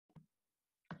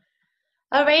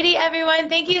Alrighty, everyone.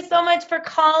 Thank you so much for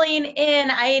calling in.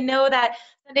 I know that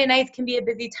Sunday nights can be a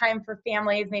busy time for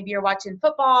families. Maybe you're watching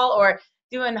football or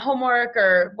doing homework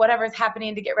or whatever's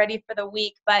happening to get ready for the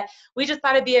week. But we just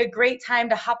thought it'd be a great time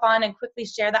to hop on and quickly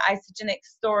share the Isagenix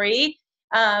story.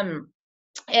 Um,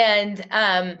 and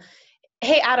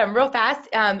Hey, Adam, real fast.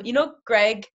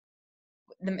 Greg,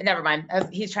 never mind.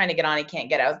 He's trying to get on. He can't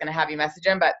get it. I was going to have you message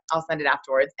him, but I'll send it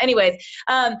afterwards. Anyways,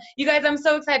 you guys, I'm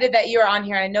so excited that you're on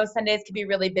here. I know Sundays can be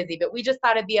really busy, but we just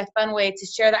thought it'd be a fun way to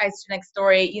share the Isagenix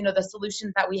story, the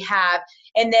solutions that we have,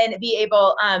 and then be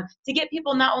able to get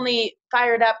people not only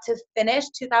fired up to finish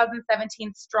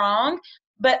 2017 strong,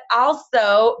 but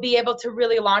also be able to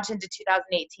really launch into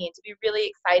 2018, to be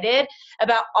really excited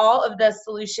about all of the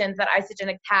solutions that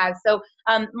Isagenix has. So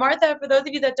Martha, for those of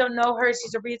you that don't know her,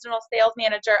 she's a regional sales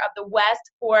manager of the West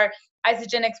for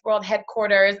Isagenix World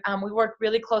Headquarters. We work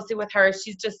really closely with her.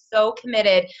 She's just so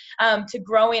committed to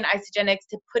growing Isagenix,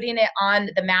 to putting it on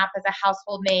the map as a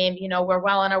household name. We're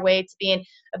well on our way to being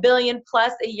a billion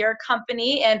plus a year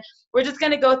company, and we're just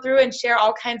going to go through and share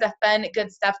all kinds of fun,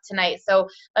 good stuff tonight. So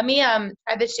let me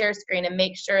try the share screen and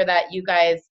make sure that you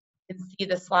guys can see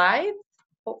the slides,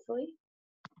 hopefully.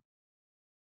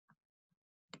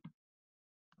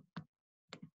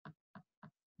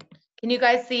 Can you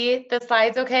guys see the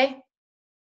slides okay?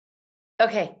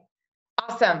 Okay,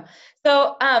 awesome.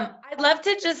 So I'd love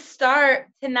to just start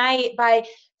tonight by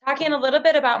talking a little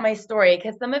bit about my story,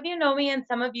 because some of you know me and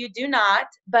some of you do not.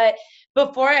 But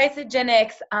before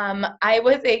Isagenix, I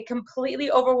was a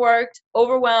completely overworked,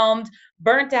 overwhelmed,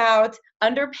 burnt out,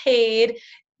 underpaid,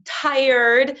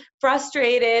 tired,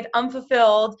 frustrated,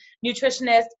 unfulfilled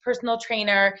nutritionist, personal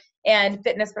trainer, and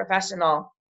fitness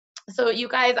professional. So you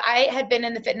guys, I had been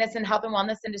in the fitness and health and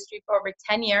wellness industry for over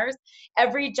 10 years.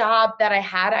 Every job that I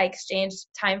had, I exchanged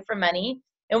time for money.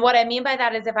 And what I mean by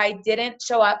that is if I didn't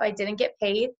show up, I didn't get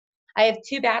paid. I have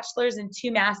 2 bachelors and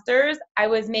 2 masters. I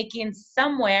was making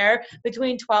somewhere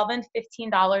between $12 and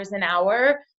 $15 an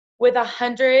hour with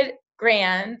 100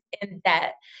 grand in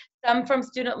debt. Some from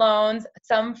student loans,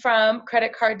 some from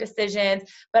credit card decisions,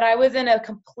 but I was in a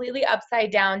completely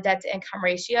upside down debt to income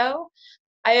ratio.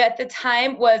 I, at the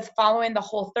time, was following the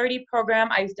Whole30 program.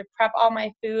 I used to prep all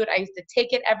my food. I used to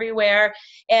take it everywhere.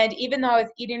 And even though I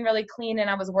was eating really clean and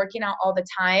I was working out all the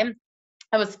time,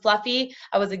 I was fluffy.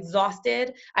 I was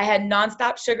exhausted. I had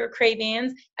nonstop sugar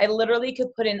cravings. I literally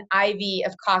could put an IV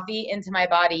of coffee into my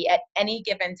body at any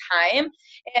given time.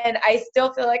 And I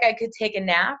still feel like I could take a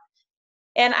nap.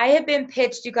 And I have been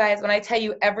pitched, you guys, when I tell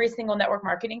you every single network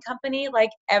marketing company, like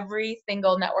every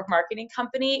single network marketing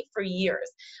company for years.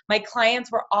 My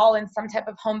clients were all in some type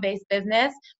of home-based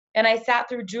business. And I sat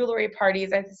through jewelry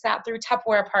parties. I sat through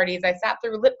Tupperware parties. I sat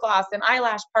through lip gloss and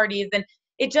eyelash parties. And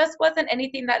it just wasn't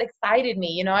anything that excited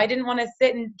me. I didn't want to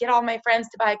sit and get all my friends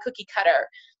to buy a cookie cutter.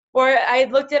 Or I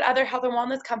looked at other health and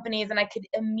wellness companies and I could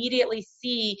immediately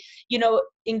see,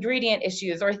 ingredient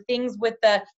issues or things with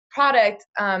the product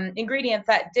ingredients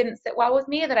that didn't sit well with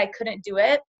me, that I couldn't do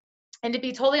it. And to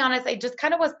be totally honest, I just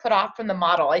kind of was put off from the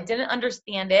model. I didn't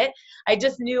understand it. I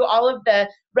just knew all of the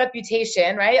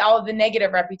reputation, right? All of the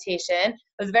negative reputation.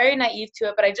 I was very naive to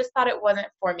it, but I just thought it wasn't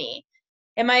for me.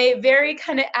 And my very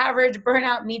kind of average,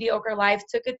 burnout, mediocre life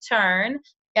took a turn.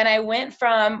 And I went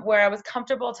from where I was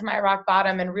comfortable to my rock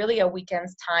bottom in really a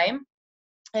weekend's time.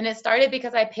 And it started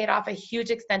because I paid off a huge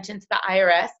extension to the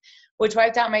IRS, which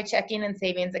wiped out my checking and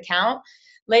savings account.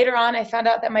 Later on, I found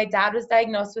out that my dad was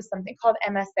diagnosed with something called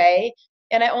MSA.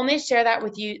 And I only share that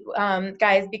with you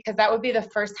guys because that would be the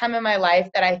first time in my life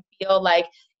that I feel like,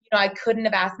 I couldn't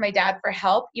have asked my dad for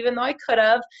help, even though I could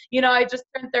have. I just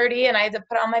turned 30 and I had to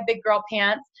put on my big girl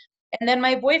pants. And then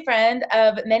my boyfriend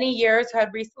of many years, who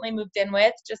I'd recently moved in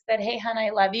with, just said, "Hey, hon, I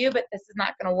love you, but this is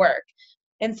not going to work."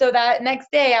 And so that next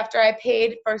day, after I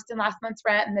paid first and last month's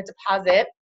rent and the deposit,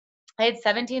 I had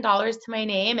 $17 to my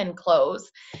name and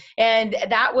clothes. And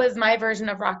that was my version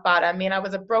of rock bottom. I mean, I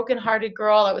was a broken-hearted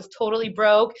girl. I was totally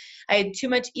broke. I had too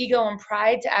much ego and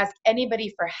pride to ask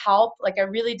anybody for help. Like, I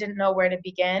really didn't know where to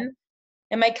begin.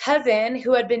 And my cousin,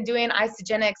 who had been doing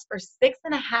Isagenix for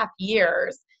 6.5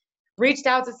 years, reached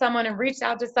out to someone and reached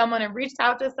out to someone and reached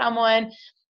out to someone.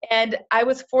 And I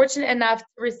was fortunate enough to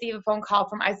receive a phone call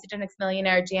from Isagenix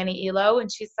millionaire Janie Elo,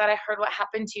 and she said, "I heard what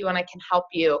happened to you and I can help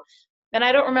you." And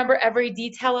I don't remember every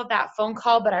detail of that phone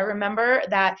call, but I remember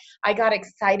that I got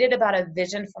excited about a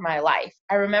vision for my life.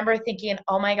 I remember thinking,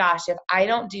 oh my gosh, if I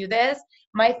don't do this,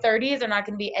 my 30s are not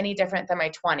going to be any different than my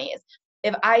 20s.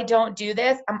 If I don't do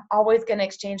this, I'm always going to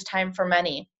exchange time for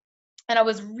money. And I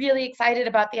was really excited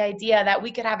about the idea that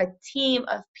we could have a team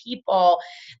of people,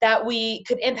 that we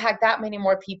could impact that many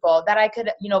more people, that I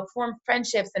could, form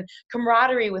friendships and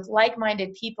camaraderie with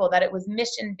like-minded people, that it was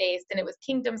mission-based and it was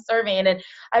kingdom serving. And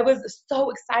I was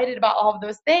so excited about all of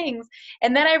those things.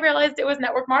 And then I realized it was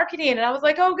network marketing. And I was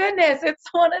like, oh goodness, it's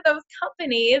one of those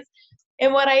companies.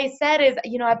 And what I said is,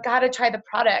 I've got to try the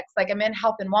products. Like, I'm in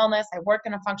health and wellness. I work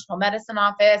in a functional medicine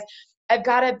office. I've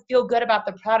got to feel good about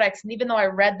the products. And even though I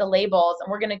read the labels,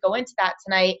 and we're going to go into that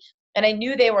tonight, and I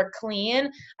knew they were clean,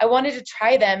 I wanted to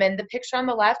try them. And the picture on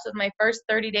the left was my first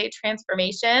 30-day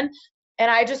transformation.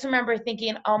 And I just remember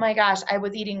thinking, oh my gosh, I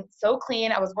was eating so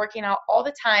clean. I was working out all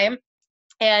the time,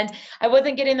 and I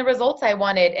wasn't getting the results I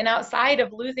wanted. And outside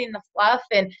of losing the fluff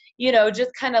and,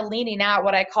 just kind of leaning out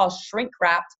what I call shrink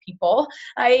wrapped people,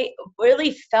 I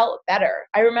really felt better.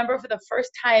 I remember for the first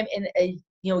time in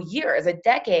years, a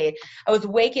decade, I was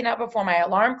waking up before my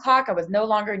alarm clock. I was no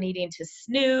longer needing to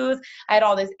snooze. I had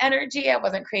all this energy. I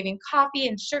wasn't craving coffee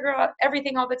and sugar,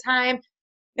 everything all the time.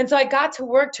 And so I got to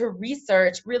work to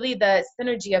research really the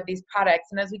synergy of these products.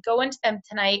 And as we go into them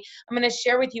tonight, I'm going to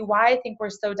share with you why I think we're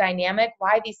so dynamic,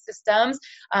 why these systems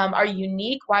are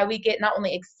unique, why we get not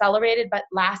only accelerated, but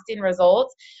lasting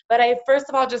results. But first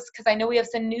of all, just because I know we have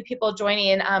some new people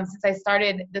joining since I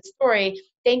started the story,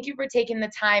 thank you for taking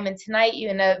the time. And tonight,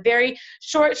 in a very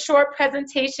short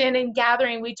presentation and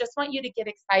gathering, we just want you to get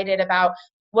excited about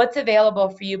what's available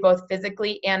for you both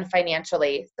physically and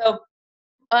financially. So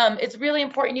it's really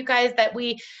important, you guys, that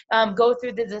we go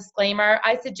through the disclaimer.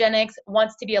 Isagenix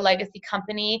wants to be a legacy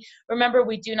company. Remember,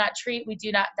 we do not treat, we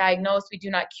do not diagnose, we do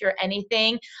not cure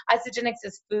anything. Isagenix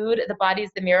is food. The body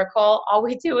is the miracle. All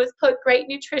we do is put great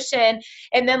nutrition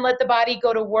and then let the body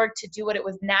go to work to do what it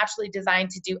was naturally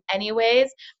designed to do anyways.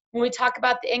 When we talk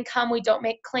about the income, we don't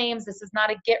make claims. This is not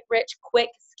a get-rich-quick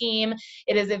scheme.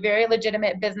 It is a very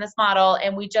legitimate business model,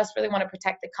 and we just really want to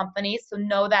protect the company. So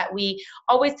know that we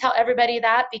always tell everybody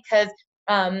that, because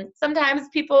sometimes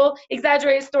people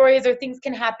exaggerate stories or things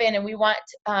can happen, and we want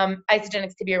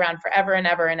Isagenix to be around forever and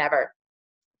ever and ever.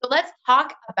 So let's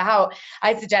talk about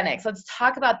Isagenix. Let's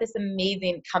talk about this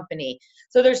amazing company.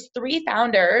 So there's three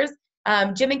founders,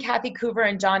 Jim and Kathy Coover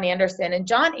and John Anderson. And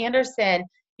John Anderson,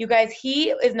 you guys,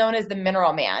 he is known as the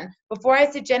Mineral Man. Before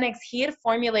Isagenix, he had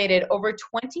formulated over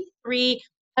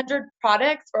 2,300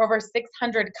 products for over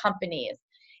 600 companies.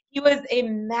 He was a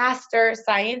master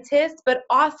scientist, but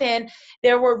often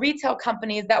there were retail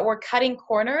companies that were cutting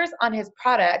corners on his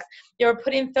products. They were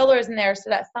putting fillers in there so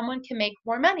that someone can make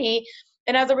more money.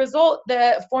 And as a result,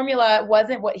 the formula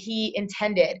wasn't what he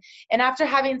intended. And after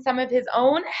having some of his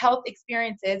own health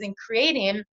experiences in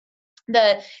creating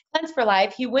the Cleanse for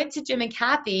Life, he went to Jim and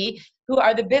Kathy, who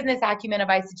are the business acumen of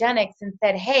Isagenix, and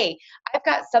said, hey, I've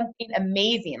got something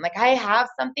amazing. Like, I have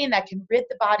something that can rid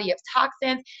the body of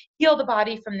toxins, heal the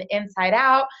body from the inside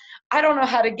out. I don't know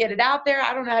how to get it out there.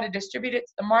 I don't know how to distribute it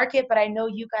to the market, but I know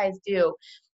you guys do.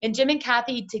 And Jim and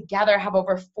Kathy together have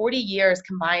over 40 years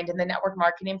combined in the network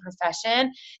marketing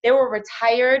profession. They were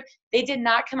retired. They did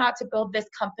not come out to build this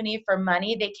company for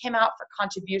money. They came out for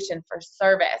contribution, for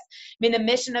service. I mean, the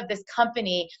mission of this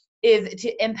company is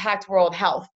to impact world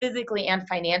health physically and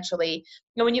financially.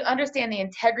 When you understand the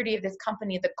integrity of this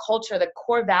company, the culture, the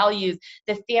core values,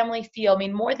 the family feel, I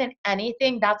mean, more than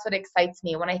anything, that's what excites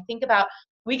me. When I think about,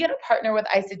 we get to partner with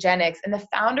Isagenix, and the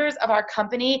founders of our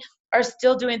company are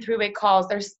still doing three-way calls.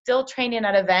 They're still training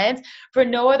at events for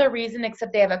no other reason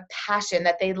except they have a passion,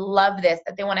 that they love this,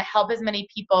 that they want to help as many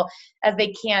people as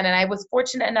they can. And I was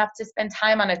fortunate enough to spend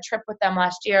time on a trip with them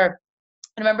last year.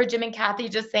 I remember Jim and Kathy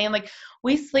just saying, like,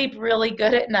 we sleep really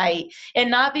good at night,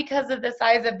 and not because of the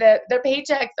size of their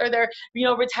paychecks or their,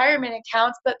 retirement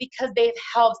accounts, but because they've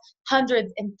helped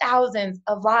hundreds and thousands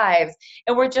of lives,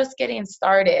 and we're just getting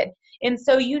started. And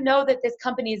so that this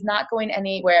company is not going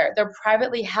anywhere. They're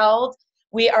privately held.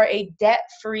 We are a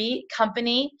debt-free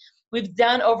company. We've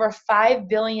done over $5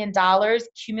 billion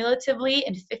cumulatively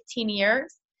in 15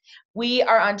 years. We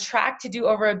are on track to do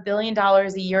over $1 billion a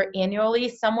year annually,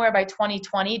 somewhere by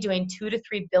 2020, doing $2 to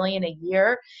 $3 billion a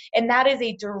year. And that is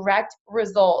a direct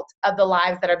result of the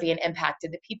lives that are being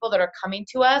impacted, the people that are coming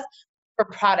to us for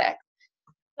products.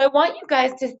 So I want you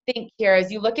guys to think here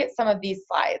as you look at some of these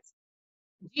slides.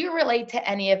 Do you relate to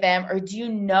any of them, or do you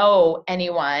know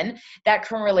anyone that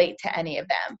can relate to any of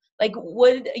them? Like,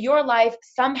 would your life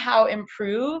somehow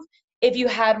improve if you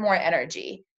had more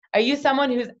energy? Are you someone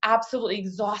who's absolutely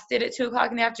exhausted at 2 o'clock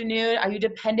in the afternoon? Are you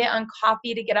dependent on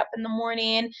coffee to get up in the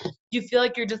morning? Do you feel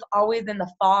like you're just always in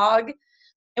the fog?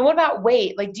 And what about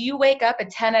weight? Like, do you wake up at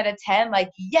 10 out of 10?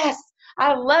 Like, yes,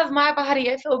 I love my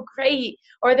body. I feel great.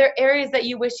 Or are there areas that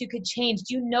you wish you could change?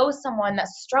 Do you know someone that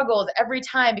struggles every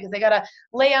time because they got to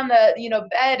lay on the,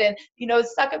 bed and,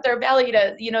 suck up their belly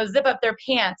to, zip up their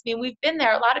pants? I mean, we've been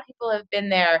there. A lot of people have been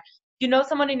there. You know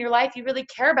someone in your life you really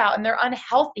care about and they're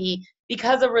unhealthy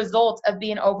because a result of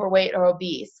being overweight or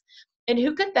obese. And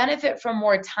who could benefit from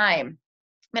more time?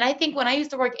 I mean, I think when I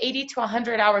used to work 80 to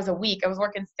 100 hours a week, I was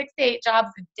working 6 to 8 jobs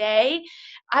a day.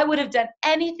 I would have done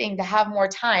anything to have more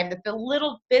time. The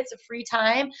little bits of free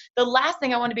time, the last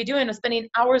thing I want to be doing was spending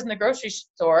hours in the grocery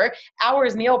store,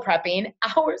 hours meal prepping,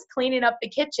 hours cleaning up the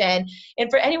kitchen. And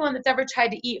for anyone that's ever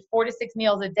tried to eat 4 to 6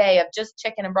 meals a day of just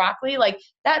chicken and broccoli, like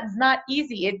that's not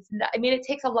easy. It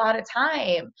takes a lot of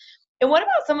time. And what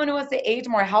about someone who wants to age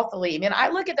more healthily? I mean, I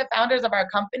look at the founders of our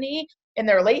company in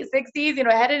their late 60s,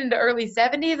 headed into early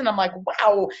 70s, and I'm like,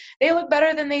 wow, they look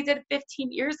better than they did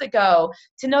 15 years ago.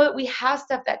 To know that we have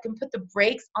stuff that can put the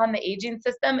brakes on the aging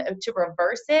system to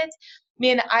reverse it. I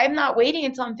mean, I'm not waiting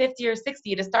until I'm 50 or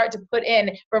 60 to start to put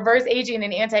in reverse aging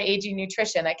and anti-aging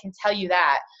nutrition. I can tell you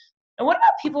that. And what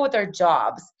about people with their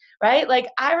jobs, right? Like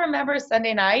I remember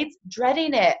Sunday nights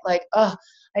dreading it, like, oh,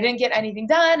 I didn't get anything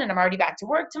done and I'm already back to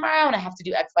work tomorrow and I have to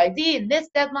do X, Y, Z and this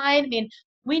deadline. I mean,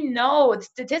 we know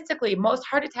statistically most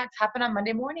heart attacks happen on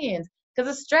Monday mornings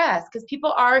because of stress, because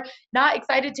people are not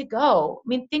excited to go. I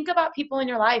mean, think about people in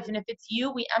your life. And if it's you,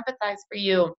 we empathize for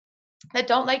you that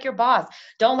don't like your boss,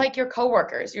 don't like your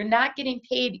coworkers. You're not getting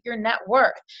paid your net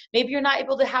worth. Maybe you're not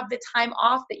able to have the time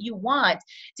off that you want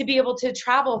to be able to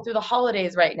travel through the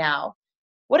holidays right now.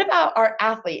 What about our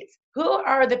athletes? Who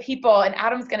are the people, and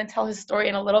Adam's going to tell his story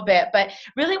in a little bit, but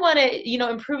really want to,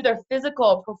 improve their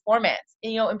physical performance,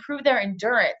 improve their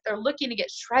endurance. They're looking to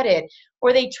get shredded,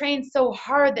 or they train so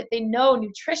hard that they know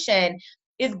nutrition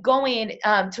is going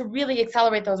to really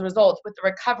accelerate those results with the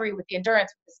recovery, with the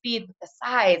endurance, with the speed, with the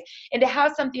size, and to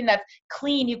have something that's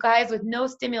clean, you guys, with no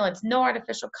stimulants, no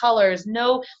artificial colors,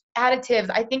 no additives.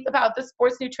 I think about the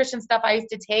sports nutrition stuff I used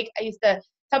to take. I used to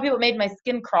tell people it made my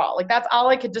skin crawl. Like that's all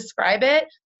I could describe it.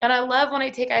 And I love when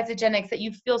I take Isagenix that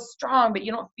you feel strong, but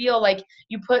you don't feel like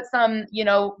you put some,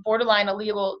 borderline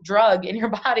illegal drug in your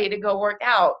body to go work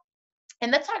out.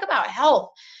 And let's talk about health.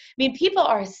 I mean, people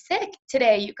are sick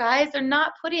today, you guys. They're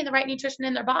not putting the right nutrition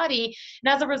in their body.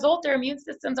 And as a result, their immune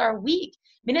systems are weak.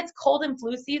 I mean, it's cold and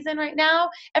flu season right now.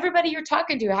 Everybody you're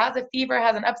talking to has a fever,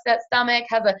 has an upset stomach,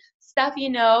 has a stuffy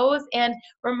nose. And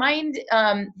remind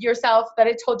yourself that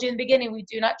I told you in the beginning, we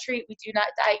do not treat, we do not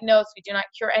diagnose, we do not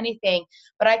cure anything.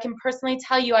 But I can personally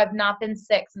tell you I've not been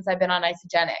sick since I've been on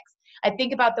Isagenix. I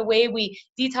think about the way we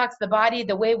detox the body,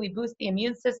 the way we boost the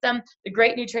immune system, the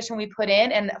great nutrition we put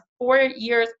in, and 4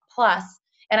 years plus.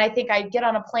 And I think I get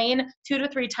on a plane 2 to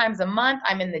 3 times a month.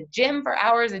 I'm in the gym for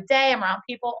hours a day. I'm around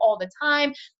people all the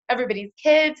time, everybody's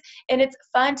kids. And it's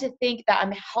fun to think that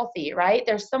I'm healthy, right?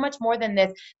 There's so much more than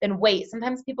this, than weight.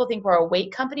 Sometimes people think we're a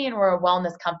weight company and we're a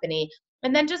wellness company.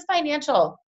 And then just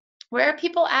financial. Where are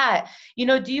people at?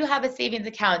 Do you have a savings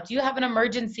account? Do you have an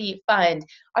emergency fund?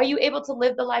 Are you able to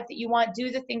live the life that you want,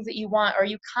 do the things that you want? Or are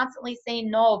you constantly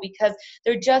saying no because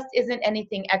there just isn't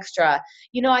anything extra?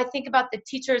 I think about the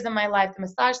teachers in my life, the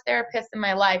massage therapists in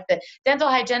my life, the dental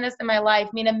hygienists in my life.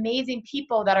 I mean, amazing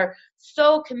people that are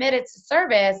so committed to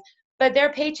service, but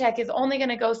their paycheck is only going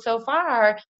to go so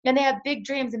far. And they have big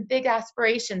dreams and big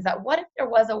aspirations that what if there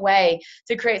was a way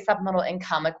to create supplemental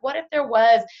income? Like what if there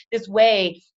was this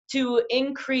way to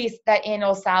increase that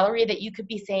annual salary that you could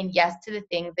be saying yes to the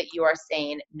things that you are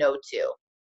saying no to?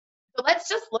 So let's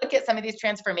just look at some of these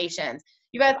transformations.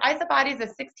 You guys, IsaBody is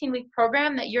a 16-week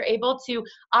program that you're able to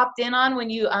opt in on when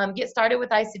you get started with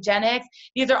Isagenix.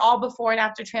 These are all before and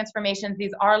after transformations.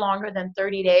 These are longer than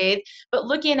 30 days. But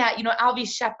looking at, Alvy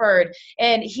Shepard,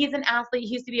 and he's an athlete.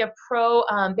 He used to be a pro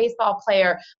baseball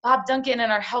player. Bob Duncan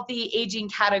in our healthy aging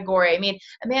category. I mean,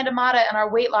 Amanda Mata in our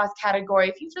weight loss category.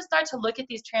 If you just start to look at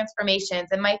these transformations,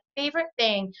 and my favorite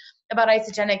thing about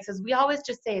Isagenix is we always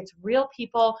just say it's real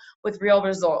people with real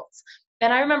results.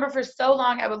 And I remember for so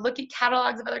long, I would look at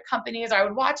catalogs of other companies, or I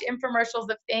would watch infomercials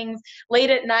of things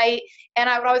late at night. And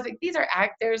I would always think, these are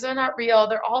actors, they're not real,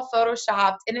 they're all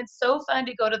photoshopped. And it's so fun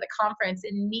to go to the conference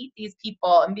and meet these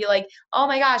people and be like, oh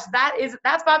my gosh,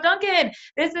 that's Bob Duncan.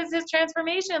 This is his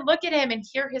transformation. Look at him and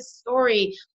hear his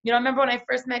story. I remember when I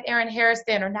first met Erin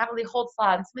Harrison or Natalie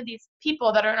Holtzlaw and some of these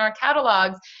people that are in our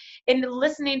catalogs, and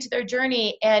listening to their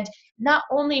journey and not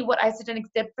only what Isagenix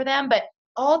did for them, but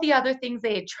all the other things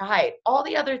they had tried, all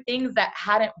the other things that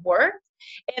hadn't worked,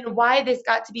 and why this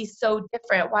got to be so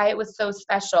different, why it was so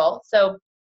special. So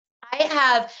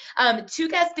I have two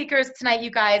guest speakers tonight,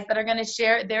 you guys, that are going to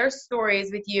share their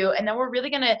stories with you. And then we're really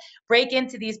going to break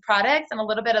into these products and a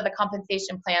little bit of the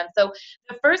compensation plan. So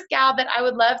the first gal that I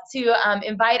would love to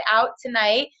invite out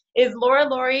tonight is Laura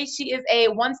Laurie. She is a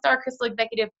 1-star Crystal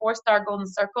Executive, 4-star Golden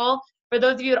Circle. For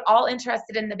those of you at all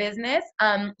interested in the business,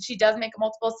 she does make a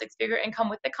multiple 6-figure income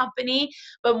with the company.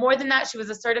 But more than that, she was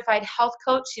a certified health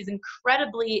coach. She's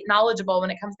incredibly knowledgeable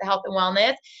when it comes to health and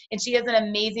wellness, and she has an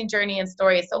amazing journey and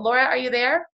story. So Laura, are you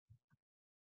there?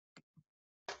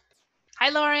 Hi,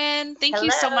 Lauren. Thank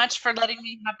you so Hello. much for letting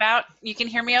me hop out. You can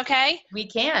hear me okay? We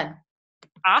can.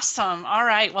 Awesome. All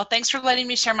right. Well, thanks for letting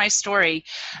me share my story.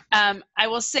 I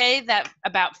will say that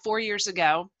about 4 years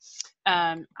ago,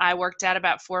 I worked out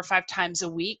about 4 or 5 times a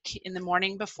week in the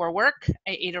morning before work.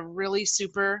 I ate a really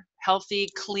super healthy,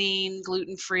 clean,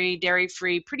 gluten-free,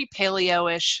 dairy-free, pretty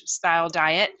paleo-ish style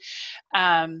diet.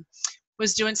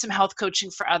 Was doing some health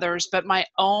coaching for others, but my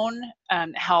own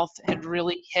health had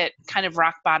really hit kind of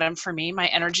rock bottom for me. My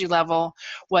energy level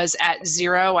was at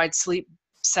 0. I'd sleep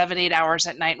 7-8 hours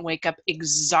at night and wake up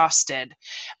exhausted.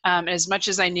 As much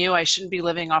as I knew I shouldn't be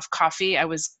living off coffee, I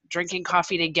was drinking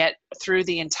coffee to get through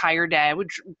the entire day. I would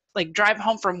like drive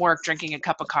home from work drinking a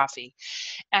cup of coffee.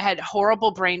 I had horrible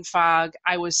brain fog.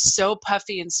 I was so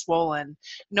puffy and swollen.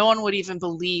 No one would even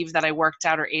believe that I worked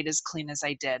out or ate as clean as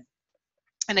I did.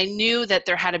 And I knew that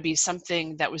there had to be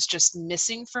something that was just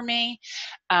missing for me.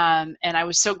 And I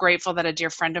was so grateful that a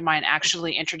dear friend of mine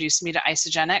actually introduced me to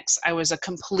Isagenix. I was a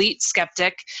complete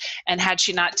skeptic. And had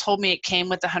she not told me it came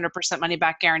with a 100% money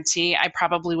back guarantee, I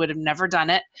probably would have never done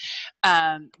it.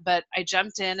 But I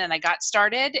jumped in and I got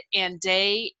started. And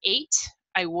day 8,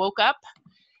 I woke up.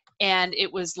 And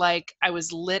it was like I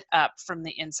was lit up from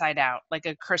the inside out, like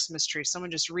a Christmas tree. Someone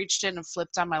just reached in and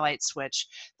flipped on my light switch.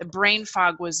 The brain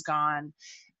fog was gone.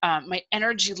 My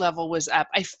energy level was up.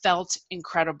 I felt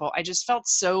incredible. I just felt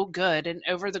so good. And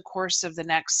over the course of the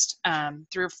next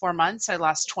 3 or 4 months, I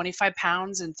lost 25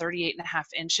 pounds and 38.5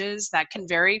 inches. That can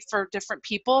vary for different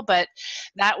people, but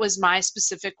that was my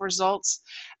specific results.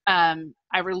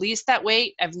 I released that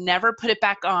weight. I've never put it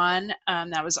back on.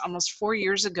 That was almost 4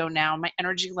 years ago now. My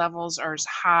energy levels are as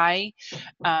high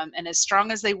and as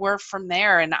strong as they were from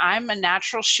there. And I'm a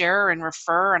natural sharer and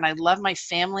refer, and I love my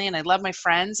family and I love my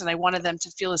friends, and I wanted them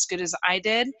to feel as good as I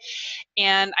did.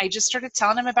 And I just started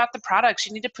telling them about the products.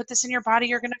 You need to put this in your body.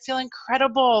 You're going to feel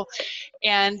incredible.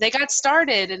 And they got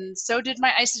started, and so did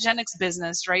my Isagenix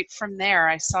business right from there.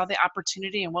 I saw the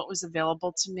opportunity and what was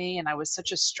available to me, and I was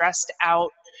such a stressed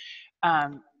out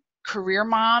career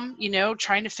mom,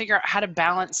 trying to figure out how to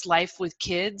balance life with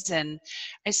kids. And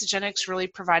Isagenix really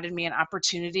provided me an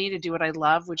opportunity to do what I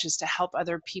love, which is to help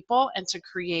other people and to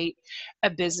create a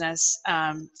business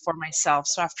for myself.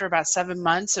 So after about 7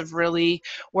 months of really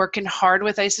working hard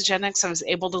with Isagenix, I was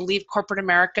able to leave corporate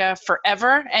America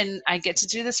forever, and I get to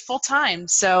do this full time.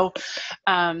 So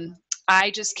I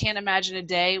just can't imagine a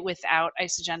day without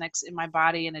Isagenix in my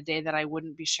body, and a day that I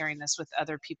wouldn't be sharing this with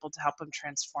other people to help them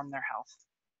transform their health.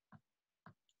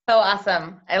 So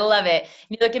awesome. I love it.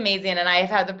 You look amazing. And I've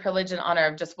had the privilege and honor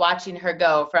of just watching her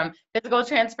go from physical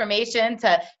transformation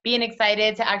to being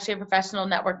excited to actually a professional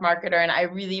network marketer. And I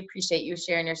really appreciate you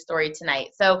sharing your story tonight.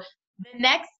 So the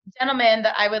next gentleman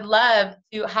that I would love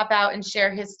to hop out and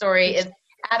share his story is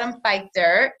Adam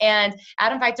Feichter. And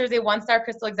Adam Feichter is a 1-star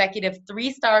Crystal Executive,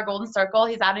 3-star Golden Circle.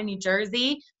 He's out of New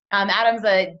Jersey. Adam's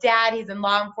a dad. He's in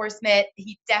law enforcement.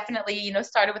 He definitely,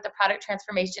 started with the product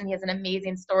transformation. He has an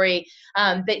amazing story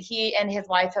that he and his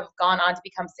wife have gone on to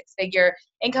become 6-figure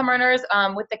income earners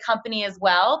with the company as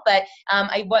well. But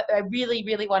I really,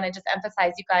 really want to just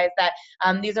emphasize, you guys, that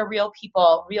these are real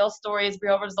people, real stories,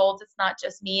 real results. It's not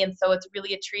just me. And so it's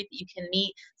really a treat that you can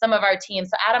meet some of our team.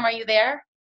 So Adam, are you there?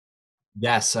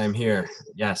 Yes, I'm here.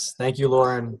 Yes. Thank you,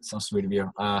 Lauren. So sweet of you.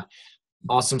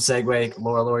 Awesome segue.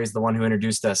 Laura Laurie is the one who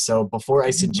introduced us. So before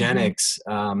Isagenix,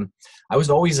 I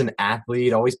was always an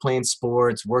athlete, always playing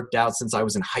sports, worked out since I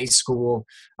was in high school.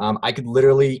 I could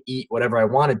literally eat whatever I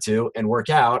wanted to and work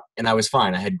out, and I was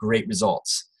fine. I had great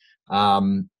results.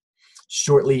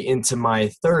 Shortly into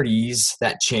my 30s,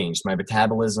 that changed. My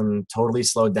metabolism totally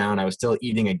slowed down. I was still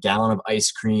eating a gallon of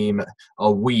ice cream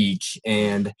a week,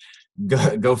 and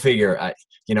go figure.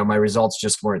 My results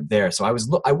just weren't there. So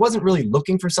I wasn't really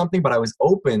looking for something, but I was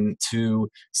open to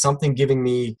something giving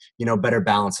me, better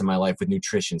balance in my life with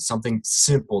nutrition, something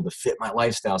simple to fit my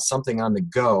lifestyle, something on the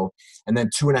go. And then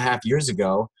 2.5 years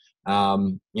ago,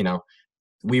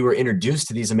 we were introduced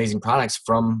to these amazing products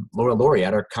from Laura Lori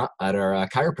at our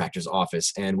chiropractor's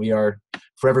office, and we are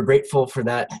forever grateful for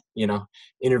that,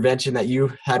 intervention that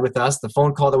you had with us, the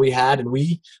phone call that we had, and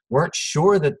we weren't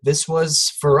sure that this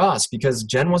was for us because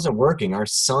Jen wasn't working. Our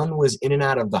son was in and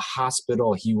out of the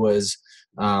hospital. He was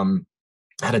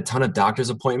had a ton of doctor's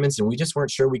appointments, and we just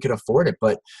weren't sure we could afford it.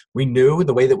 But we knew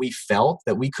the way that we felt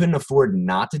that we couldn't afford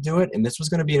not to do it, and this was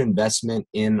going to be an investment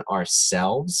in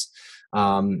ourselves.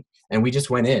 And we just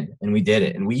went in and we did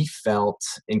it, and we felt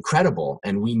incredible,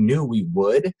 and we knew we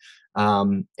would.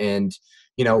 And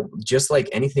just like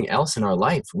anything else in our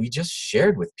life, we just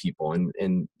shared with people,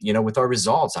 and with our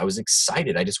results, I was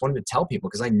excited. I just wanted to tell people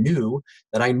because I knew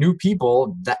that I knew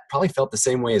people that probably felt the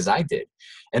same way as I did.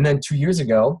 And then 2 years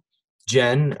ago,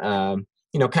 Jen,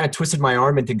 kind of twisted my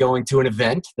arm into going to an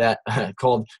event that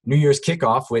called New Year's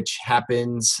Kickoff, which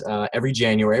happens every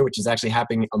January, which is actually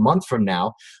happening a month from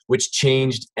now, which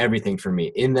changed everything for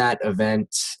me. In that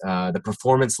event, the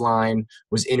performance line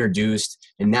was introduced,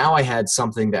 and now I had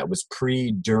something that was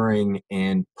pre, during,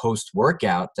 and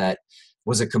post-workout that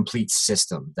was a complete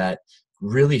system that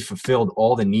really fulfilled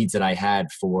all the needs that I had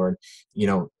for,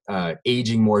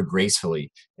 aging more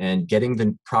gracefully and getting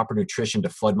the proper nutrition to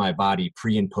flood my body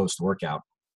pre and post workout.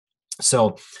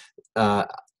 So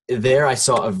there I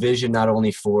saw a vision not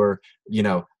only for,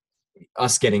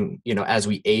 us getting, as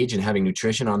we age and having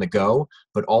nutrition on the go,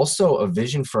 but also a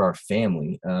vision for our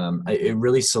family. It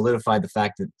really solidified the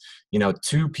fact that,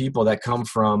 two people that come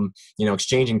from,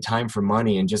 exchanging time for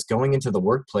money and just going into the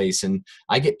workplace, and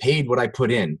I get paid what I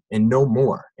put in and no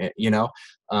more,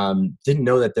 didn't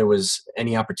know that there was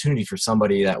any opportunity for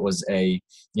somebody that was a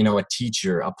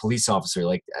teacher, a police officer.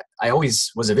 Like, I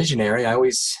always was a visionary. I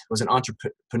always was an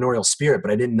entrepreneurial spirit,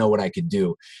 but I didn't know what I could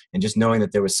do. And just knowing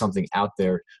that there was something out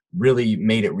there really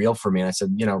made it real for me. And I said,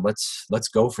 let's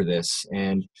go for this.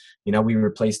 And, we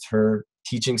replaced her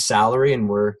teaching salary, and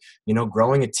we're,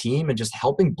 growing a team and just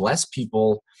helping bless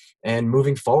people and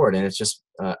moving forward. And it's just,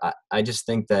 I just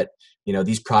think that,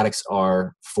 these products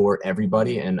are for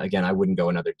everybody. And again, I wouldn't go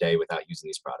another day without using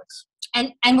these products.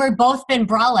 And we've both been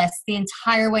braless the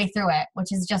entire way through it, which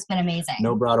has just been amazing.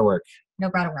 No bra to work. No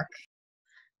bra to work.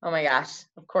 Oh my gosh.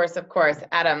 Of course.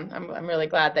 Adam, I'm really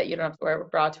glad that you don't have to wear a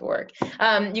bra to work.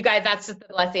 You guys, that's just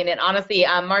a blessing. And honestly,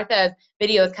 Martha's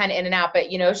video is kind of in and out,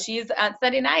 but she's on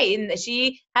Sunday night and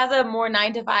she has a more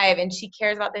 9 to 5 and she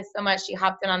cares about this so much. She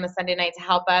hopped in on the Sunday night to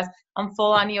help us. I'm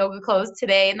full on yoga clothes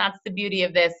today. And that's the beauty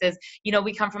of this is,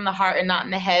 we come from the heart and not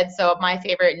in the head. So my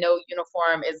favorite no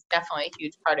uniform is definitely a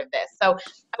huge part of this. So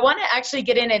I want to actually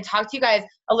get in and talk to you guys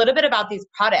a little bit about these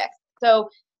products. So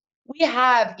we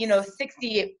have,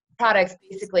 60 products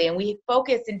basically, and we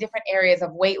focus in different areas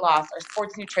of weight loss or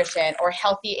sports nutrition or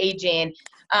healthy aging.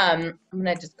 I'm going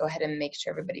to just go ahead and make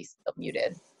sure everybody's still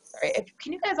muted. Sorry.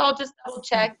 Can you guys all just double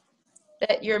check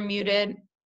that you're muted?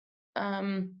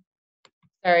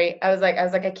 Sorry. I was like,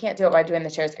 I can't do it by doing the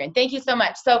share screen. Thank you so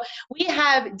much. So we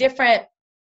have different,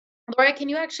 Laura, can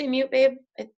you actually mute, babe?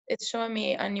 It's showing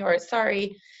me on yours.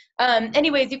 Sorry.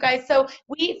 Anyways, you guys, so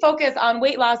we focus on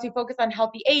weight loss, we focus on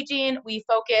healthy aging, we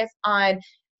focus on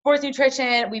sports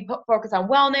nutrition, we focus on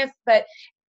wellness, but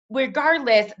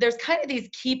regardless, there's kind of these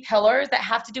key pillars that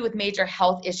have to do with major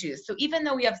health issues. So even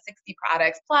though we have 60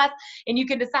 products plus, and you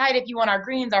can decide if you want our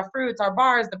greens, our fruits, our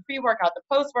bars, the pre-workout, the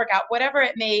post-workout, whatever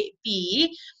it may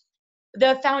be,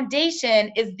 the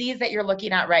foundation is these that you're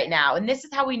looking at right now. And this is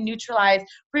how we neutralize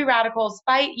free radicals,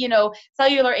 fight,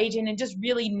 cellular aging, and just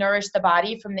really nourish the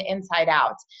body from the inside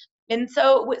out. And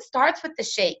so it starts with the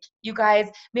shake. You guys,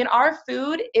 our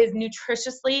food is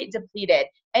nutritiously depleted.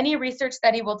 Any research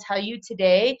study will tell you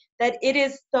today that it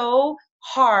is so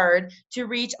hard to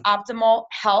reach optimal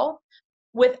health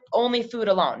with only food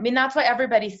alone. That's why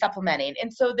everybody's supplementing.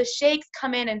 And so the shakes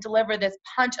come in and deliver this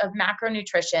punch of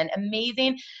macronutrition,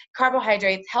 amazing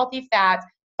carbohydrates, healthy fats,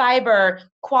 fiber,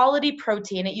 quality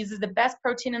protein. It uses the best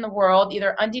protein in the world,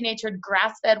 either undenatured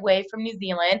grass-fed whey from New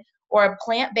Zealand or a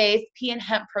plant-based pea and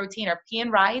hemp protein or pea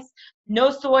and rice.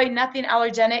 No soy, nothing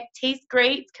allergenic, tastes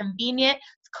great, it's convenient,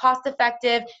 it's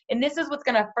cost-effective, and this is what's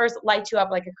gonna first light you up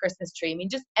like a Christmas tree.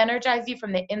 Just energize you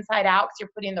from the inside out because you're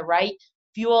putting the right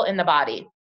fuel in the body.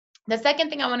 The second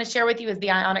thing I want to share with you is the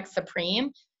Ionix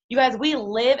Supreme. You guys, we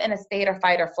live in a state of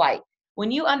fight or flight.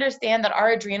 When you understand that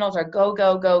our adrenals are go,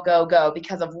 go, go, go, go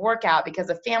because of workout, because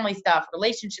of family stuff,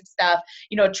 relationship stuff,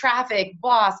 traffic,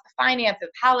 boss, finances,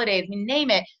 holidays, name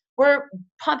it, we're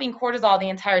pumping cortisol the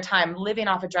entire time, living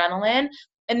off adrenaline.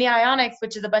 And the Ionix,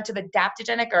 which is a bunch of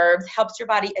adaptogenic herbs, helps your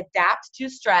body adapt to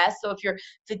stress. So if you're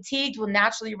fatigued, will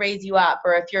naturally raise you up.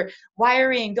 Or if you're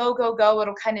wiry and go, go, go,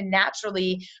 it'll kind of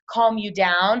naturally calm you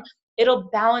down. it'll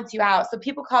balance you out. So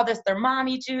people call this their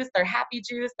mommy juice, their happy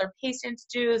juice, their patience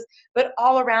juice, but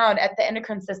all around at the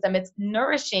endocrine system, it's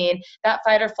nourishing that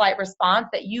fight or flight response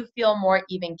that you feel more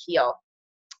even keel.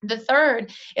 The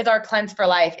third is our Cleanse for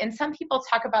Life. And some people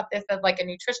talk about this as like a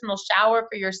nutritional shower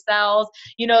for your cells,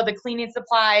 the cleaning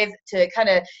supplies to kind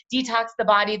of detox the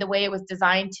body the way it was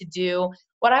designed to do.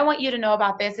 What I want you to know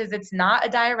about this is it's not a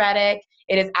diuretic.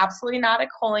 It is absolutely not a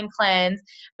colon cleanse,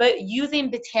 but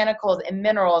using botanicals and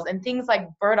minerals and things like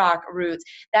burdock roots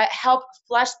that help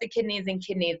flush the kidneys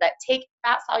that take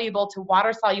fat soluble to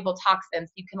water soluble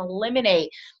toxins. You can eliminate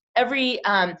every,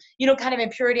 kind of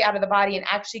impurity out of the body and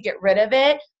actually get rid of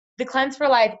it. The Cleanse for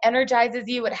Life energizes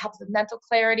you. It helps with mental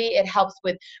clarity. It helps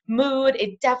with mood.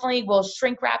 It definitely will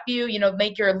shrink wrap you,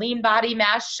 make your lean body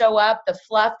mass show up, the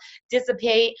fluff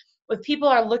dissipate. If people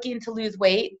are looking to lose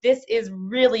weight, this is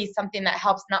really something that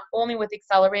helps not only with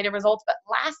accelerated results, but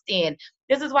lasting.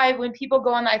 This is why when people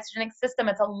go on the Isagenix system,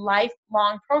 it's a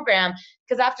lifelong program,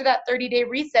 because after that 30-day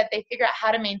reset, they figure out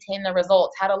how to maintain the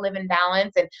results, how to live in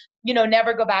balance and,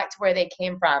 never go back to where they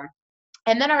came from.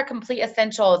 And then our complete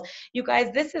essentials, you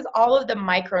guys, this is all of the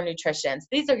micronutrients.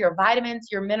 These are your vitamins,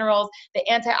 your minerals, the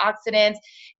antioxidants,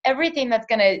 everything that's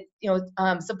going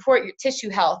to, support your tissue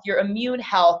health, your immune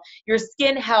health, your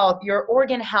skin health, your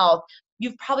organ health.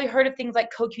 You've probably heard of things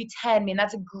like CoQ10. I mean,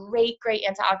 that's a great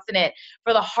antioxidant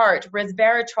for the heart.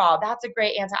 Resveratrol, that's a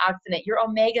great antioxidant. Your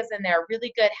omegas in there,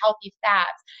 really good, healthy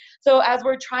fats. So as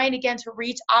we're trying, again, to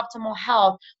reach optimal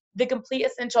health, the complete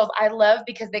essentials I love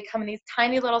because they come in these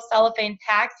tiny little cellophane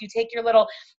packs. You take your little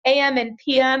AM and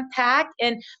PM pack,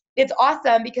 and it's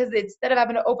awesome because instead of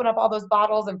having to open up all those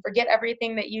bottles and forget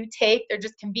everything that you take, they're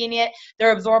just convenient,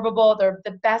 they're absorbable, they're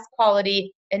the best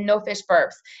quality, and no fish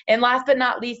burps. And last but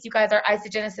not least, you guys, our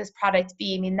Isagenesis Product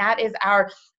B. I mean, that is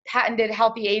our patented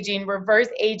healthy aging, reverse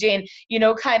aging,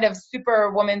 kind of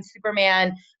superwoman,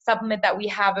 Superman supplement that we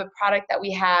have, a product that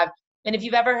we have. And if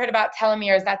you've ever heard about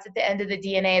telomeres, that's at the end of the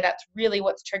DNA. That's really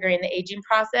what's triggering the aging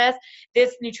process.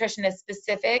 This nutrition is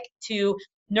specific to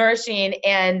nourishing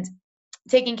and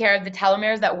taking care of the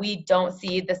telomeres that we don't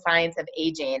see the signs of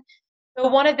aging. So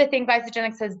one of the things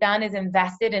Isagenix has done is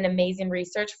invested in amazing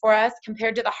research for us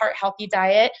compared to the Heart Healthy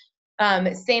diet.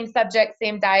 Same subject,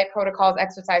 same diet protocols,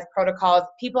 exercise protocols.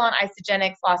 People on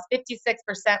Isagenix lost 56%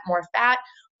 more fat,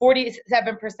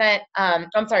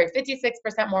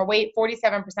 56% more weight,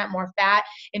 47% more fat,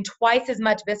 and twice as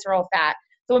much visceral fat.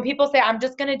 So when people say, I'm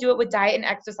just going to do it with diet and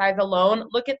exercise alone,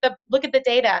 look at the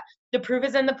data. The proof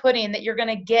is in the pudding that you're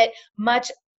going to get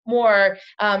much more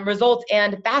results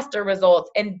and faster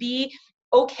results. And be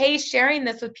okay sharing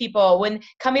this with people when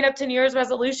coming up to New Year's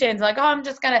resolutions, like, oh, I'm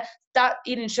just going to stop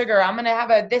eating sugar. I'm going to have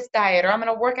this diet, or I'm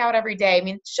going to work out every day. I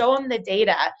mean, show them the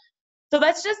data. So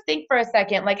let's just think for a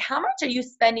second, like, how much are you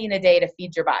spending a day to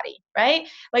feed your body, right?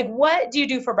 Like, what do you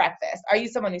do for breakfast? Are you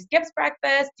someone who skips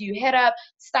breakfast? Do you hit up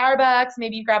Starbucks?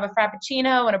 Maybe you grab a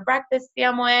Frappuccino and a breakfast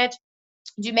sandwich.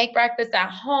 Do you make breakfast at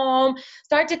home?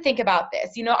 Start to think about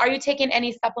this. Are you taking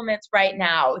any supplements right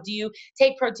now? Do you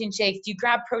take protein shakes? Do you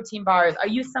grab protein bars? Are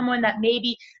you someone that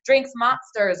maybe drinks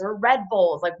Monsters or Red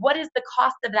Bulls? Like, what is the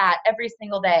cost of that every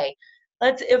single day?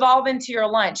 Let's evolve into your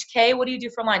lunch, okay? What do you do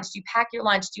for lunch? Do you pack your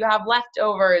lunch? Do you have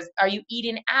leftovers? Are you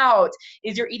eating out?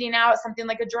 Is your eating out something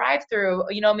like a drive-through,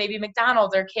 maybe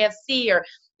McDonald's or KFC, or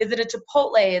is it a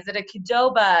Chipotle? Is it a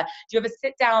Qdoba? Do you have a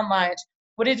sit-down lunch?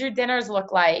 What did your dinners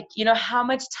look like? How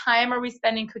much time are we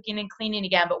spending cooking and cleaning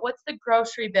again? But what's the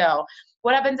grocery bill?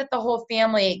 What happens if the whole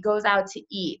family goes out to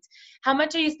eat? How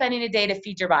much are you spending a day to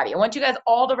feed your body? I want you guys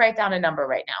all to write down a number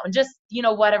right now, and just,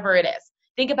 whatever it is.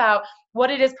 Think about what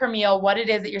it is per meal, what it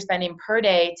is that you're spending per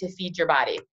day to feed your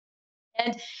body.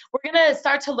 And we're going to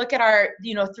start to look at our,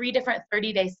 3 different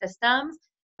 30-day systems.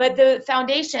 But the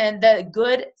foundation, the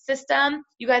good system,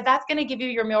 you guys, that's going to give you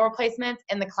your meal replacements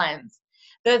and the cleanse.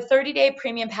 The 30-day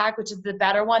premium pack, which is the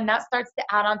better one, that starts to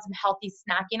add on some healthy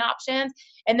snacking options.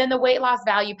 And then the weight loss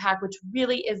value pack, which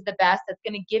really is the best, that's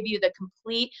going to give you the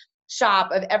complete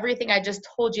shop of everything I just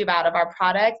told you about of our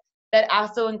product. That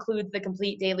also includes the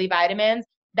complete daily vitamins.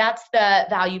 That's the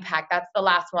value pack. That's the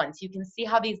last one. So you can see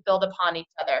how these build upon each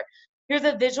other. Here's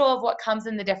a visual of what comes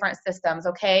in the different systems,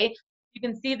 okay? You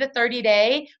can see the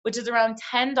 30-day, which is around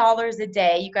 $10 a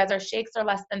day. You guys, our shakes are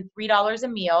less than $3 a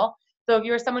meal. So if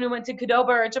you're someone who went to Qdoba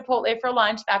or Chipotle for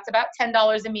lunch, that's about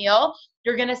 $10 a meal.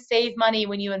 You're going to save money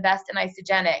when you invest in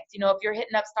Isagenix. If you're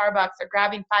hitting up Starbucks or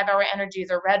grabbing 5-Hour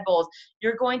Energies or Red Bulls,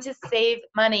 you're going to save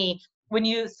money when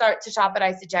you start to shop at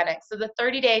Isagenix. So the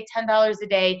 30-day, $10 a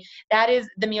day, that is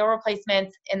the meal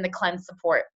replacements and the cleanse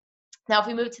support. Now, if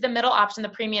we move to the middle option, the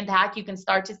premium pack, you can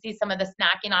start to see some of the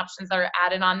snacking options that are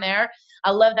added on there.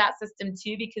 I love that system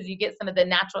too, because you get some of the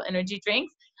natural energy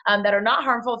drinks that are not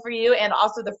harmful for you, and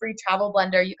also the free travel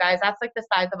blender. You guys, that's like the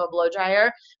size of a blow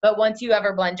dryer, but once you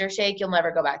ever blend your shake, you'll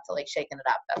never go back to like shaking it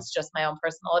up. That's just my own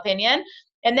personal opinion.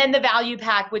 And then the value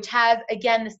pack, which has,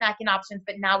 again, the snacking options,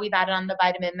 but now we've added on the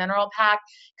vitamin mineral pack,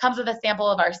 comes with a sample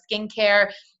of our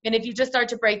skincare. And if you just start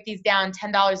to break these down,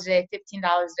 $10 a day, $15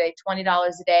 a day, $20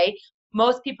 a day,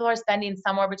 most people are spending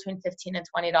somewhere between $15 and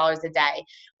 $20 a day.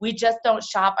 We just don't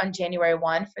shop on January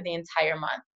 1 for the entire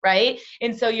month, right?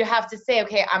 And so you have to say,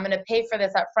 okay, I'm going to pay for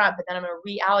this up front, but then I'm going to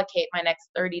reallocate my next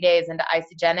 30 days into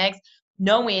Isagenix,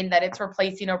 knowing that it's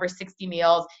replacing over 60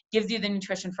 meals, gives you the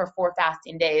nutrition for 4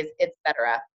 fasting days,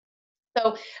 etc.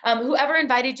 So whoever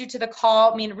invited you to the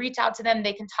call, reach out to them.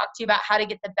 They can talk to you about how to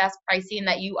get the best pricing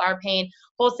that you are paying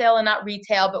wholesale and not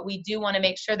retail, but we do want to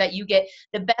make sure that you get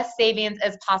the best savings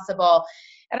as possible.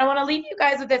 And I want to leave you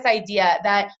guys with this idea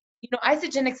that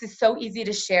Isagenix is so easy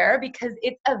to share because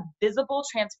it's a visible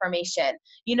transformation.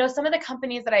 Some of the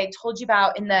companies that I told you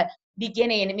about in the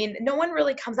beginning, no one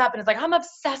really comes up and is like, I'm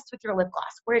obsessed with your lip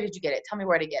gloss. Where did you get it? Tell me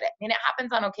where to get it. It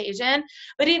happens on occasion,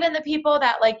 but even the people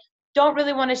that don't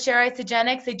really want to share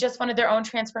Isagenix, they just wanted their own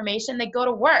transformation, they go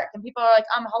to work and people are like,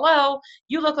 hello,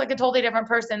 you look like a totally different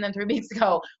person than 3 weeks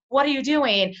ago. What are you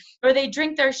doing? Or they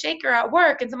drink their shaker at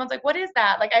work and someone's like, what is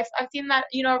that? I've seen that,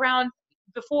 around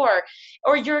before,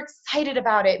 or you're excited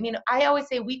about it. I always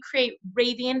say we create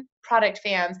raving product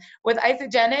fans with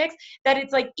Isagenix, that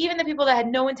it's like even the people that had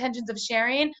no intentions of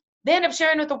sharing, they end up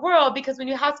sharing with the world, because when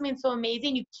you have something so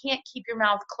amazing, you can't keep your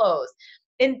mouth closed.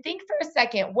 And think for a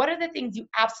second, what are the things you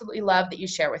absolutely love that you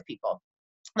share with people?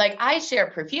 I share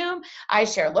perfume, I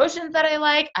share lotions that I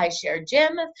like, I share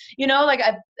gyms,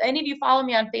 any of you follow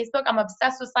me on Facebook, I'm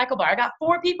obsessed with CycleBar. I got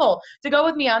 4 people to go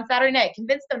with me on Saturday night,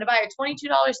 convince them to buy a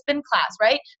 $22 spin class,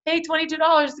 right? Pay $22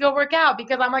 to go work out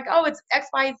because I'm like, oh, it's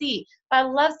XYZ. If I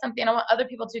love something, I want other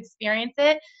people to experience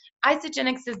it.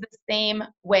 Isagenix is the same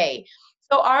way.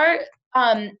 So our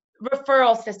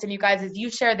referral system, you guys, is you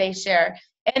share, they share.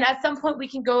 And at some point we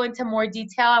can go into more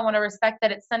detail. I want to respect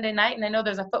that it's Sunday night and I know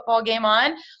there's a football game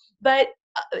on, but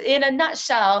in a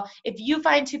nutshell, if you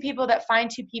find 2 people that find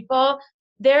 2 people,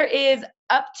 there is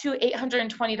up to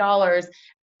 $820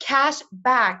 cash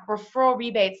back referral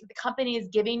rebates that the company is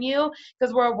giving you,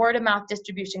 because we're a word of mouth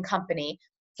distribution company.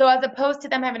 So as opposed to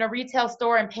them having a retail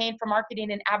store and paying for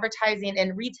marketing and advertising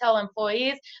and retail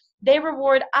employees, they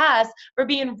reward us for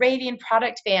being raving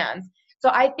product fans. So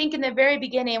I think in the very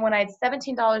beginning, when I had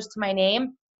 $17 to my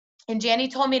name and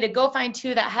Janny told me to go find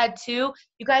 2 that had 2,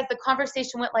 you guys, the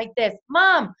conversation went like this: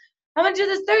 Mom, I'm going to do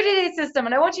this 30-day system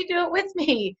and I want you to do it with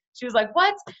me. She was like,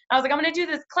 what? I was like, I'm going to do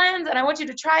this cleanse and I want you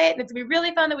to try it and it's going to be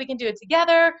really fun that we can do it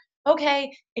together.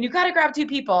 Okay. And you got to grab 2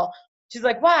 people. She's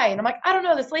like, why? And I'm like, I don't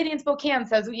know. This lady in Spokane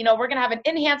says, we're going to have an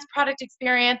enhanced product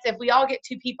experience if we all get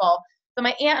 2 people. So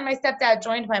my aunt and my stepdad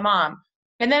joined my mom.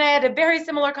 And then I had a very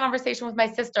similar conversation with my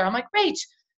sister. I'm like, Rach,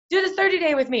 do this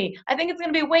 30-day with me. I think it's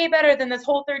going to be way better than this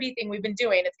whole 30 thing we've been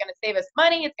doing. It's going to save us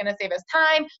money. It's going to save us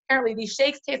time. Apparently these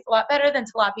shakes taste a lot better than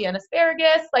tilapia and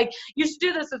asparagus. You should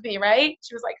do this with me, right?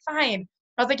 She was like, fine.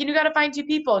 I was like, you got to find 2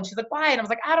 people. And she's like, why? And I was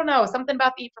like, I don't know. Something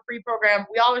about the Eat for Free program.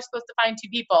 We all are supposed to find 2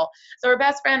 people. So her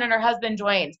best friend and her husband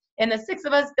joined. And the 6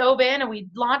 of us dove in and we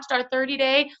launched our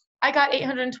 30-day. I got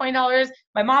 $820.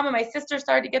 My mom and my sister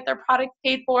started to get their products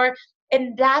paid for.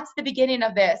 And that's the beginning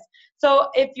of this. So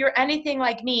if you're anything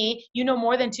like me, you know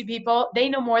more than 2 people, they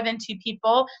know more than 2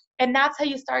 people, and that's how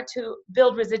you start to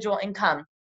build residual income.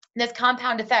 This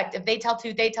compound effect, if they tell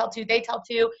 2, they tell 2, they tell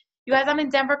 2. You guys, I'm in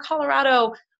Denver,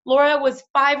 Colorado. Laura was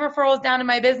 5 referrals down in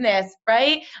my business,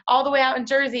 right? All the way out in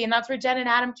Jersey, and that's where Jen and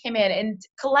Adam came in. And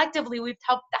collectively, we've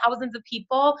helped thousands of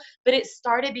people, but it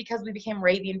started because we became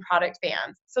raving product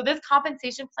fans. So this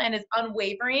compensation plan is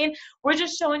unwavering. We're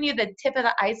just showing you the tip of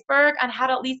the iceberg on how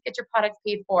to at least get your products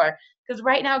paid for. Because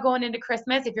right now, going into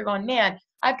Christmas, if you're going, man,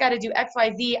 I've got to do X,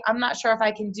 Y, Z, I'm not sure if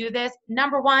I can do this.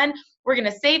 Number 1, we're going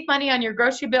to save money on your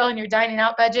grocery bill and your dining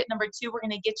out budget. Number 2, we're going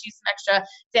to get you some extra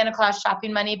Santa Claus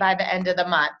shopping money by the end of the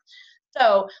month.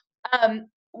 So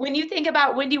when you think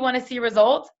about when do you want to see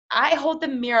results, I hold the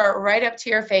mirror right up to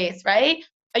your face, right?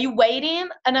 Are you waiting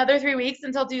another 3 weeks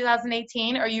until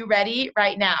 2018? Are you ready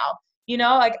right now?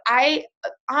 I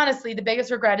honestly, the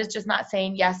biggest regret is just not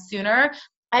saying yes sooner.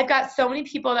 I've got so many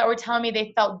people that were telling me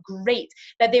they felt great,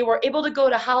 that they were able to go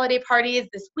to holiday parties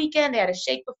this weekend. They had a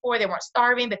shake before, they weren't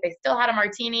starving, but they still had a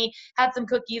martini, had some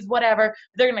cookies, whatever.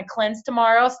 They're going to cleanse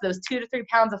tomorrow. So those 2 to 3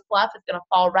 pounds of fluff is going to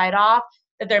fall right off,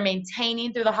 that they're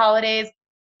maintaining through the holidays.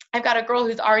 I've got a girl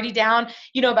who's already down,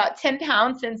 about 10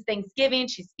 pounds since Thanksgiving.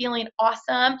 She's feeling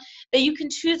awesome. That you can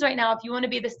choose right now if you want to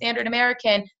be the standard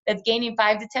American that's gaining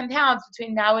 5 to 10 pounds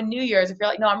between now and New Year's. If you're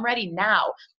like, no, I'm ready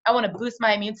now. I want to boost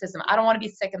my immune system. I don't want to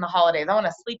be sick in the holidays. I want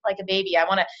to sleep like a baby. I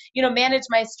want to, manage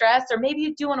my stress. Or maybe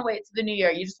you do want to wait to the new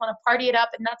year. You just want to party it up,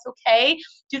 and that's okay.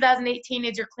 2018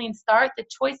 is your clean start. The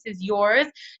choice is yours.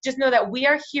 Just know that we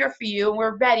are here for you and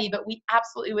we're ready, but we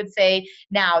absolutely would say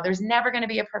now. There's never going to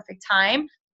be a perfect time.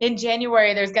 In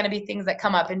January, there's going to be things that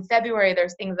come up. In February,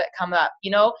 there's things that come up.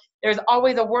 There's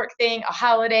always a work thing, a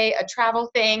holiday, a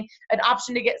travel thing, an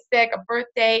option to get sick, a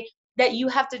birthday, that you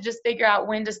have to just figure out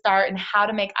when to start and how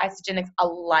to make Isagenix a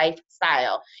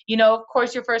lifestyle. Of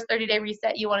course, your first 30-day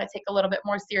reset, you want to take a little bit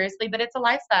more seriously, but it's a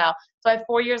lifestyle. So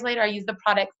 4 years later, I use the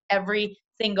product every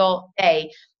single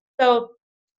day. So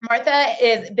Martha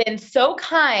has been so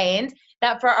kind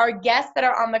that for our guests that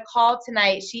are on the call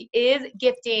tonight, she is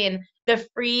gifting the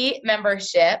free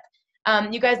membership.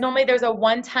 You guys, normally there's a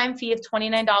one-time fee of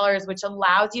 $29, which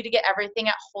allows you to get everything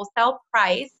at wholesale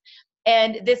price.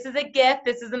 And this is a gift.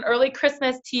 This is an early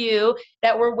Christmas to you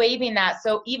that we're waiving that.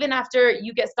 So even after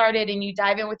you get started and you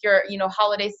dive in with your,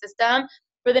 holiday system,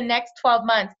 for the next 12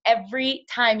 months, every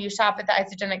time you shop at the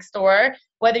Isagenix store,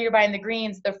 whether you're buying the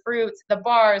greens, the fruits, the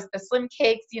bars, the slim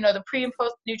cakes, the pre and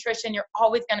post nutrition, you're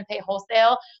always going to pay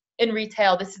wholesale in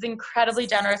retail. This is incredibly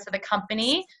generous to the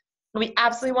company. We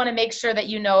absolutely want to make sure that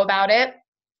you know about it.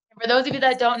 And for those of you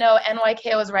that don't know,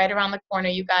 NYKO is right around the corner,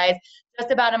 you guys.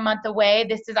 Just about a month away.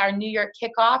 This is our New Year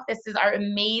kickoff. This is our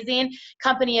amazing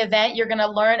company event. You're going to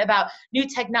learn about new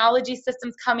technology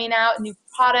systems coming out, new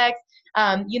products,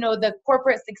 the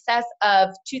corporate success of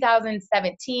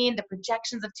 2017, the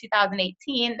projections of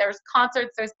 2018. There's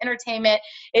concerts, there's entertainment.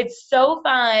 It's so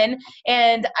fun.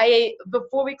 And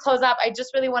before we close up, I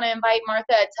just really want to invite Martha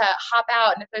to hop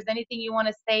out. And if there's anything you want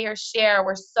to say or share,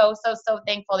 we're so, so, so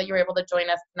thankful that you were able to join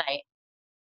us tonight.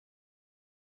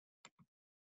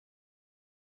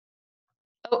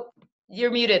 Oh,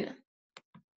 you're muted.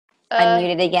 I'm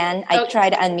muted again. I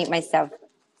tried to unmute myself.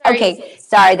 Sorry. Okay,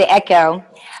 sorry, the echo.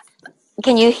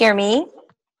 Can you hear me?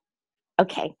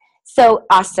 Okay, so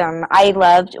awesome. I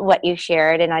loved what you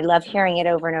shared, and I love hearing it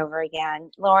over and over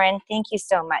again. Lauren, thank you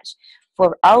so much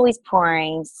for always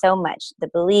pouring so much the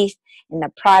belief in the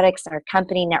products, our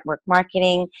company, network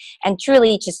marketing, and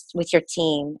truly just with your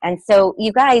team. And so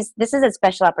you guys, this is a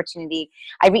special opportunity.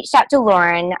 I reached out to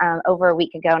Lauren over a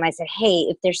week ago, and I said, hey,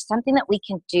 if there's something that we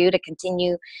can do to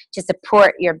continue to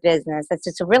support your business, that's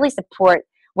just to really support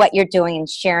what you're doing and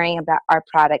sharing about our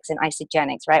products in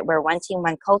Isagenix, right? We're one team,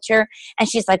 one culture. And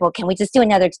she's like, well, can we just do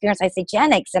another experience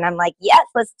Isagenix? And I'm like, yes,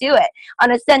 let's do it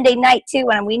on a Sunday night too.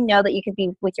 And we know that you could be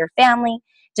with your family,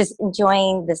 just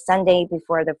enjoying the Sunday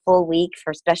before the full week,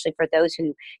 especially for those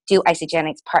who do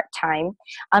Isagenix part-time.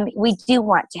 We do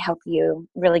want to help you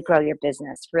really grow your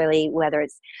business, really, whether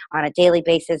it's on a daily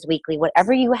basis, weekly,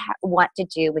 whatever you want to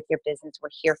do with your business, we're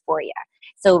here for you.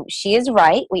 So she is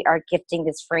right. We are gifting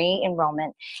this free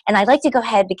enrollment. And I'd like to go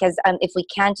ahead because if we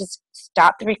can just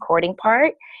stop the recording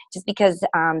part, just because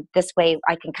this way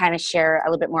I can kind of share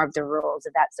a little bit more of the rules,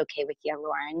 if that's okay with you,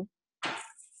 Lauren.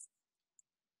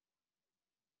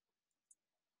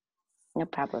 No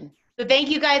problem. So thank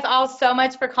you guys all so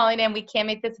much for calling in. We can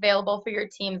make this available for your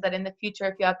teams, that in the future,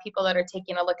 if you have people that are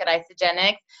taking a look at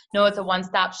Isagenix, know it's a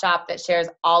one-stop shop that shares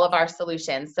all of our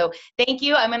solutions. So thank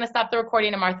you. I'm going to stop the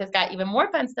recording, and Martha's got even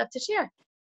more fun stuff to share.